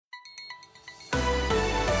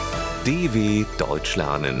DW Deutsch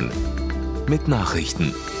lernen mit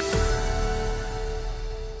Nachrichten.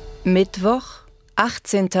 Mittwoch,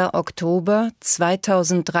 18. Oktober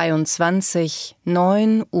 2023,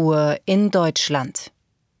 9 Uhr in Deutschland.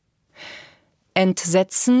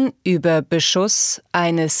 Entsetzen über Beschuss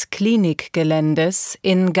eines Klinikgeländes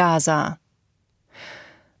in Gaza.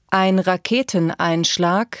 Ein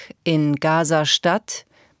Raketeneinschlag in Gaza-Stadt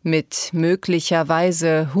mit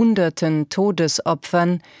möglicherweise Hunderten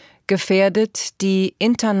Todesopfern gefährdet die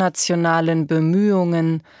internationalen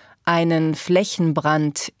Bemühungen, einen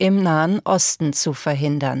Flächenbrand im Nahen Osten zu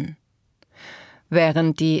verhindern.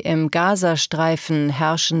 Während die im Gazastreifen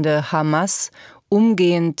herrschende Hamas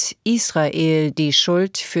umgehend Israel die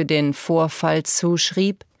Schuld für den Vorfall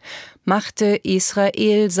zuschrieb, machte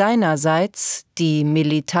Israel seinerseits die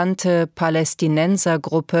militante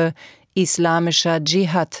Palästinensergruppe Islamischer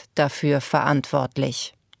Dschihad dafür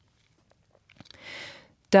verantwortlich.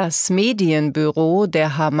 Das Medienbüro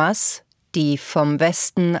der Hamas, die vom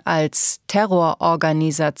Westen als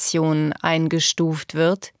Terrororganisation eingestuft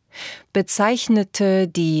wird, bezeichnete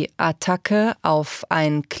die Attacke auf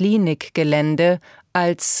ein Klinikgelände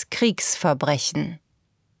als Kriegsverbrechen.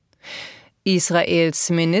 Israels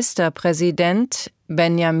Ministerpräsident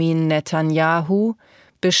Benjamin Netanyahu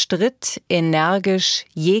bestritt energisch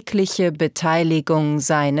jegliche Beteiligung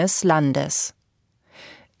seines Landes.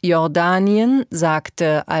 Jordanien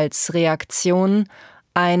sagte als Reaktion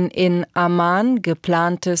ein in Amman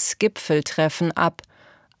geplantes Gipfeltreffen ab,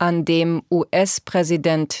 an dem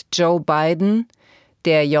US-Präsident Joe Biden,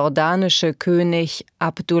 der jordanische König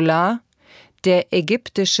Abdullah, der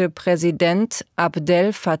ägyptische Präsident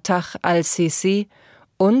Abdel Fattah al-Sisi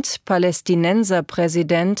und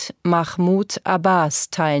Palästinenserpräsident Mahmoud Abbas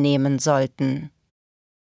teilnehmen sollten.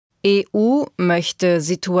 EU möchte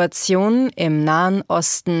Situation im Nahen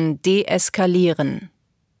Osten deeskalieren.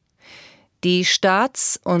 Die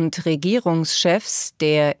Staats- und Regierungschefs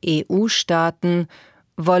der EU-Staaten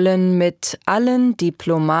wollen mit allen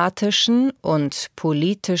diplomatischen und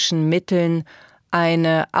politischen Mitteln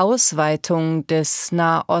eine Ausweitung des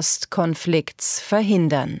Nahostkonflikts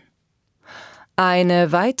verhindern.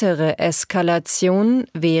 Eine weitere Eskalation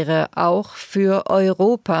wäre auch für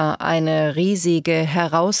Europa eine riesige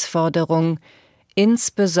Herausforderung,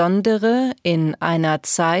 insbesondere in einer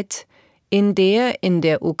Zeit, in der in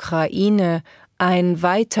der Ukraine ein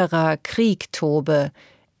weiterer Krieg tobe,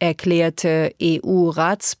 erklärte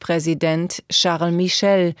EU-Ratspräsident Charles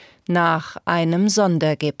Michel nach einem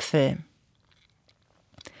Sondergipfel.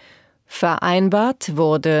 Vereinbart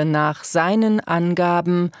wurde nach seinen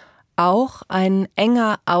Angaben auch ein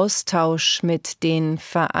enger Austausch mit den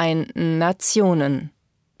Vereinten Nationen.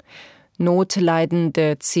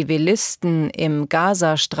 Notleidende Zivilisten im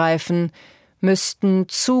Gazastreifen müssten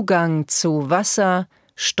Zugang zu Wasser,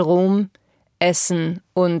 Strom, Essen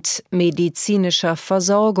und medizinischer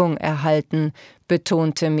Versorgung erhalten,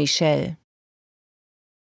 betonte Michel.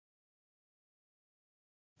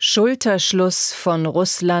 Schulterschluss von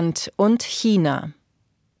Russland und China.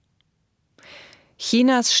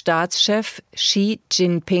 Chinas Staatschef Xi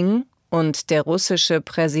Jinping und der russische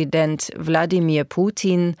Präsident Wladimir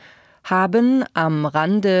Putin haben am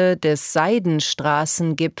Rande des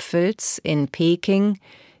Seidenstraßengipfels in Peking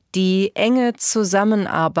die enge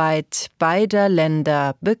Zusammenarbeit beider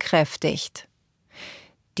Länder bekräftigt.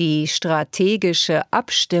 Die strategische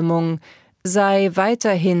Abstimmung sei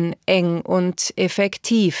weiterhin eng und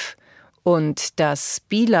effektiv und das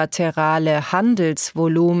bilaterale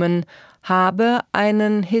Handelsvolumen habe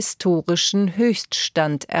einen historischen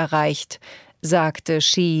Höchststand erreicht, sagte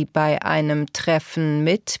Xi bei einem Treffen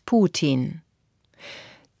mit Putin.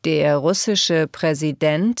 Der russische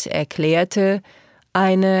Präsident erklärte,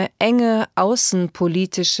 eine enge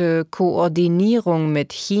außenpolitische Koordinierung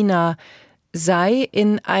mit China sei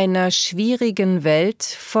in einer schwierigen Welt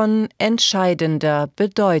von entscheidender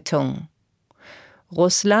Bedeutung.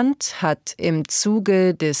 Russland hat im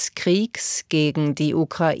Zuge des Kriegs gegen die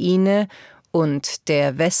Ukraine und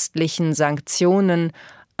der westlichen Sanktionen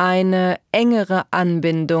eine engere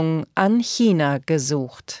Anbindung an China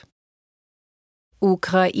gesucht.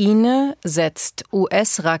 Ukraine setzt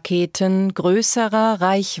US-Raketen größerer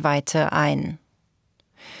Reichweite ein.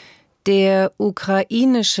 Der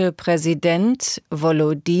ukrainische Präsident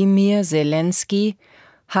Volodymyr Zelensky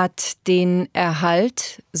hat den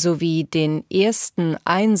Erhalt sowie den ersten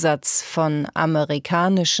Einsatz von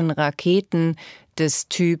amerikanischen Raketen des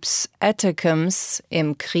Typs ATACMS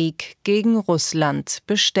im Krieg gegen Russland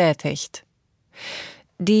bestätigt.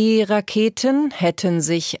 Die Raketen hätten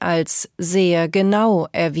sich als sehr genau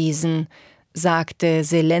erwiesen, sagte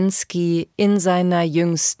Zelensky in seiner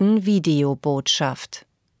jüngsten Videobotschaft.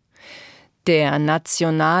 Der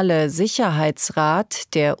Nationale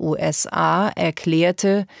Sicherheitsrat der USA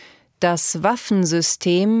erklärte, das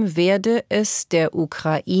Waffensystem werde es der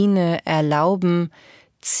Ukraine erlauben,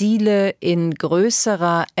 Ziele in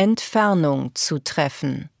größerer Entfernung zu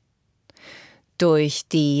treffen. Durch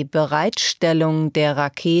die Bereitstellung der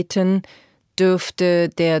Raketen dürfte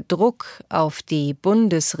der Druck auf die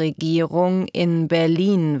Bundesregierung in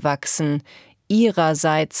Berlin wachsen,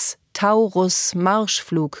 ihrerseits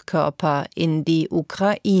Taurus-Marschflugkörper in die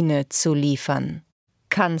Ukraine zu liefern.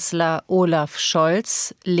 Kanzler Olaf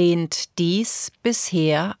Scholz lehnt dies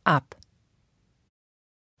bisher ab.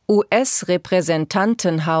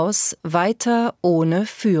 US-Repräsentantenhaus weiter ohne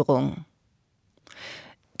Führung.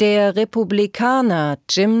 Der Republikaner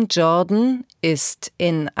Jim Jordan ist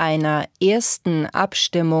in einer ersten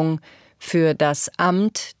Abstimmung für das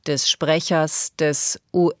Amt des Sprechers des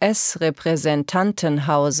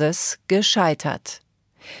US-Repräsentantenhauses gescheitert.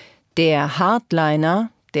 Der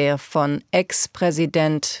Hardliner, der von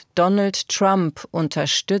Ex-Präsident Donald Trump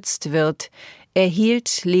unterstützt wird,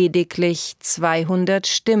 erhielt lediglich 200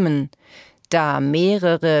 Stimmen, da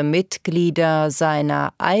mehrere Mitglieder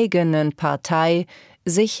seiner eigenen Partei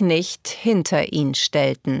sich nicht hinter ihn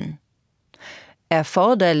stellten.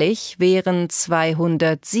 Erforderlich wären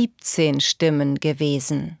 217 Stimmen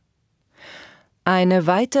gewesen. Eine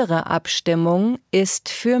weitere Abstimmung ist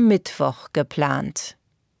für Mittwoch geplant.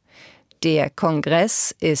 Der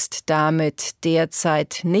Kongress ist damit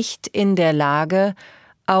derzeit nicht in der Lage,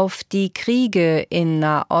 auf die Kriege in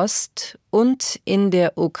Nahost und in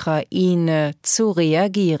der Ukraine zu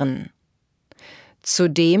reagieren.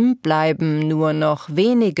 Zudem bleiben nur noch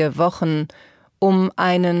wenige Wochen, um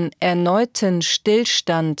einen erneuten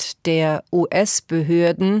Stillstand der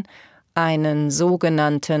US-Behörden, einen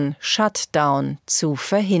sogenannten Shutdown, zu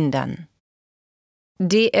verhindern.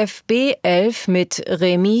 DFB 11 mit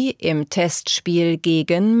Remis im Testspiel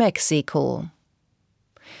gegen Mexiko.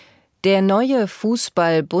 Der neue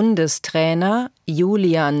Fußball-Bundestrainer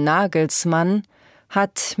Julian Nagelsmann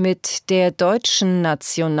hat mit der deutschen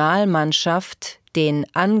Nationalmannschaft den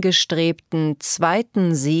angestrebten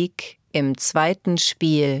zweiten Sieg im zweiten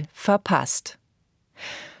Spiel verpasst.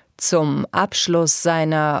 Zum Abschluss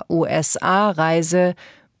seiner USA-Reise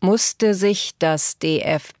musste sich das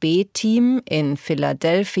DFB-Team in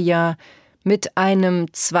Philadelphia mit einem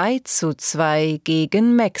 2:2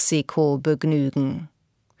 gegen Mexiko begnügen.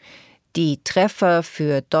 Die Treffer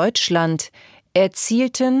für Deutschland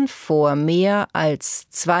erzielten vor mehr als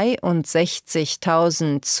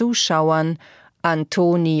 62.000 Zuschauern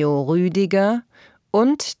Antonio Rüdiger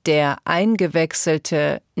und der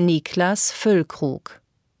eingewechselte Niklas Füllkrug.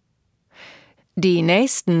 Die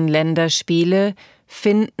nächsten Länderspiele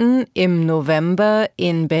finden im November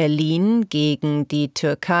in Berlin gegen die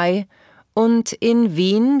Türkei und in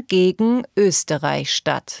Wien gegen Österreich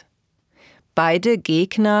statt. Beide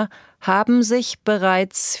Gegner haben sich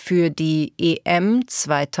bereits für die EM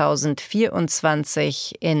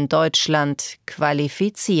 2024 in Deutschland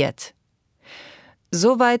qualifiziert.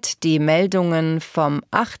 Soweit die Meldungen vom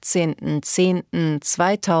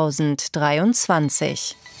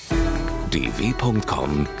 18.10.2023.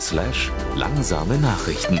 dw.com/langsame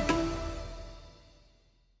Nachrichten